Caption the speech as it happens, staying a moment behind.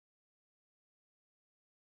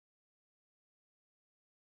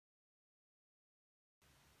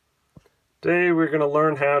Today we're going to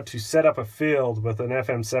learn how to set up a field with an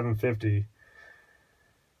FM750.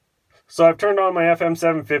 So I've turned on my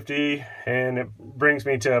FM750 and it brings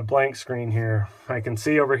me to a blank screen here. I can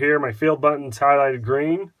see over here my field button's highlighted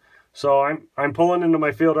green. So I'm pulling into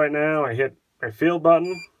my field right now. I hit my field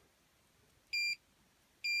button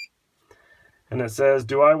and it says,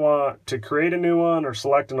 do I want to create a new one or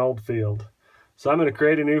select an old field? So I'm going to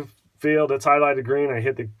create a new field. It's highlighted green. I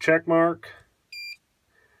hit the check mark.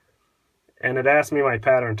 And it asks me my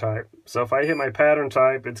pattern type. So if I hit my pattern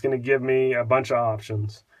type, it's going to give me a bunch of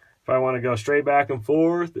options. If I want to go straight back and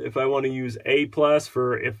forth, if I want to use A+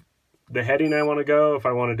 for if the heading I want to go, if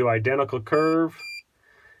I want to do identical curve,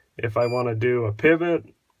 if I want to do a pivot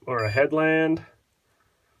or a headland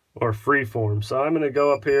or freeform. So I'm going to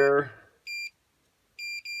go up here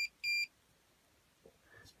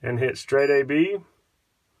and hit straight AB,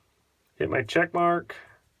 hit my check mark.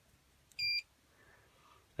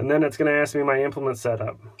 And then it's going to ask me my implement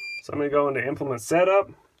setup. So I'm going to go into implement setup.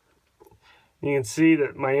 You can see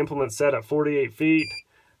that my implement's set at 48 feet.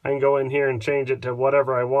 I can go in here and change it to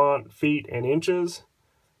whatever I want, feet and inches.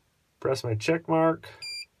 Press my check mark.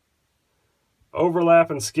 Overlap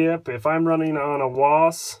and skip. If I'm running on a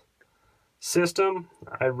WAS system,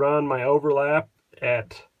 I run my overlap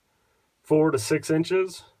at 4 to 6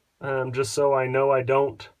 inches, just so I know I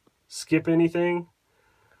don't skip anything.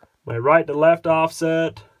 My right to left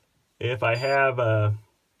offset. If I have a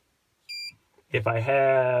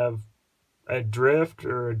drift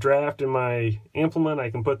or a draft in my implement, I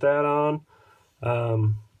can put that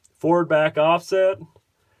on. Forward back offset,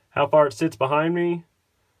 how far it sits behind me.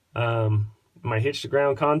 My hitch to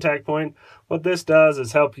ground contact point. What this does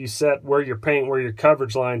is help you set where your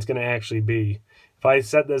coverage line is going to actually be. If I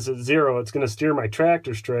set this at 0, it's going to steer my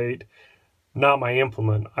tractor straight, not my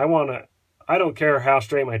implement. I don't care how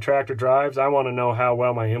straight my tractor drives. I want to know how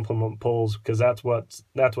well my implement pulls, because that's what's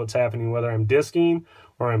happening. Whether I'm disking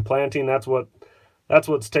or I'm planting, that's what's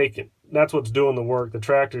doing the work. The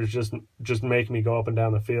tractor's just making me go up and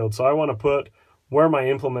down the field. So I want to put where my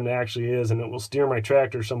implement actually is, and it will steer my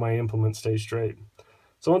tractor so my implement stays straight.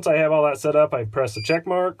 So once I have all that set up, I press the check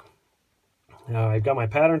mark. I've got my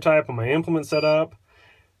pattern type and my implement set up.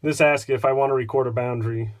 This asks if I want to record a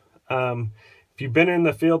boundary. If you've been in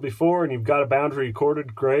the field before and you've got a boundary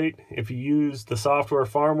recorded, great. If you use the software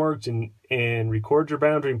FarmWorks and record your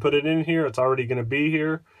boundary and put it in here, it's already going to be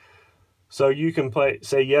here. So you can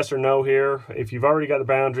say yes or no here. If you've already got the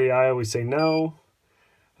boundary, I always say no.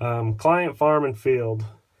 Client, farm, and field.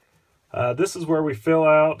 This is where we fill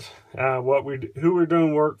out who we're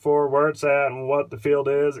doing work for, where it's at, and what the field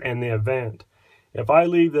is, and the event. If I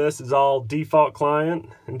leave this as all default client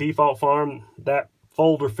and default farm, that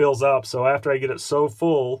folder fills up. So after I get it so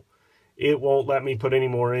full, it won't let me put any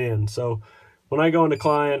more in. So when I go into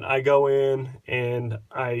client, I go in and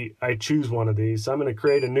I choose one of these. So I'm going to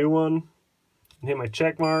create a new one and hit my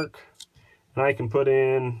check mark, and I can put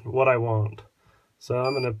in what I want. So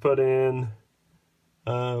I'm going to put in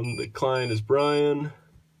the client is Brian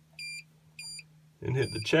and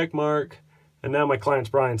hit the check mark, and now my client's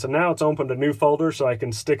Brian. So now it's opened a new folder, so I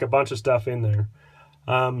can stick a bunch of stuff in there.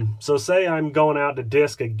 So say I'm going out to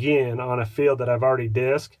disc again on a field that I've already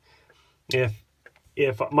disked. If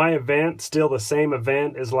my event's still the same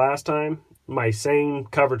event as last time, my same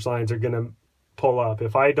coverage lines are going to pull up.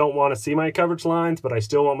 If I don't want to see my coverage lines, but I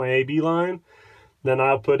still want my AB line, then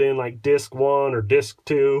I'll put in like disc 1 or disc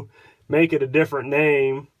 2, make it a different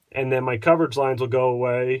name, and then my coverage lines will go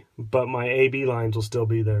away, but my AB lines will still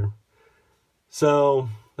be there. So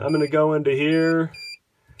I'm going to go into here,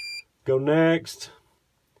 go next.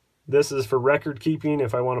 This is for record keeping.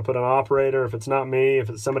 If I want to put an operator, if it's not me, if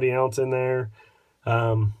it's somebody else in there,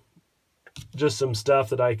 just some stuff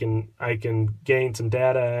that I can gain some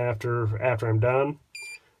data after I'm done.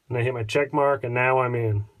 And I hit my check mark, and now I'm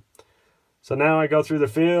in. So now I go through the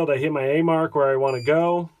field. I hit my A mark where I want to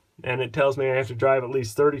go, and it tells me I have to drive at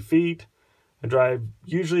least 30 feet. I drive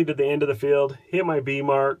usually to the end of the field, hit my B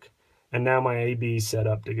mark, and now my AB is set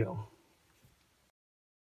up to go.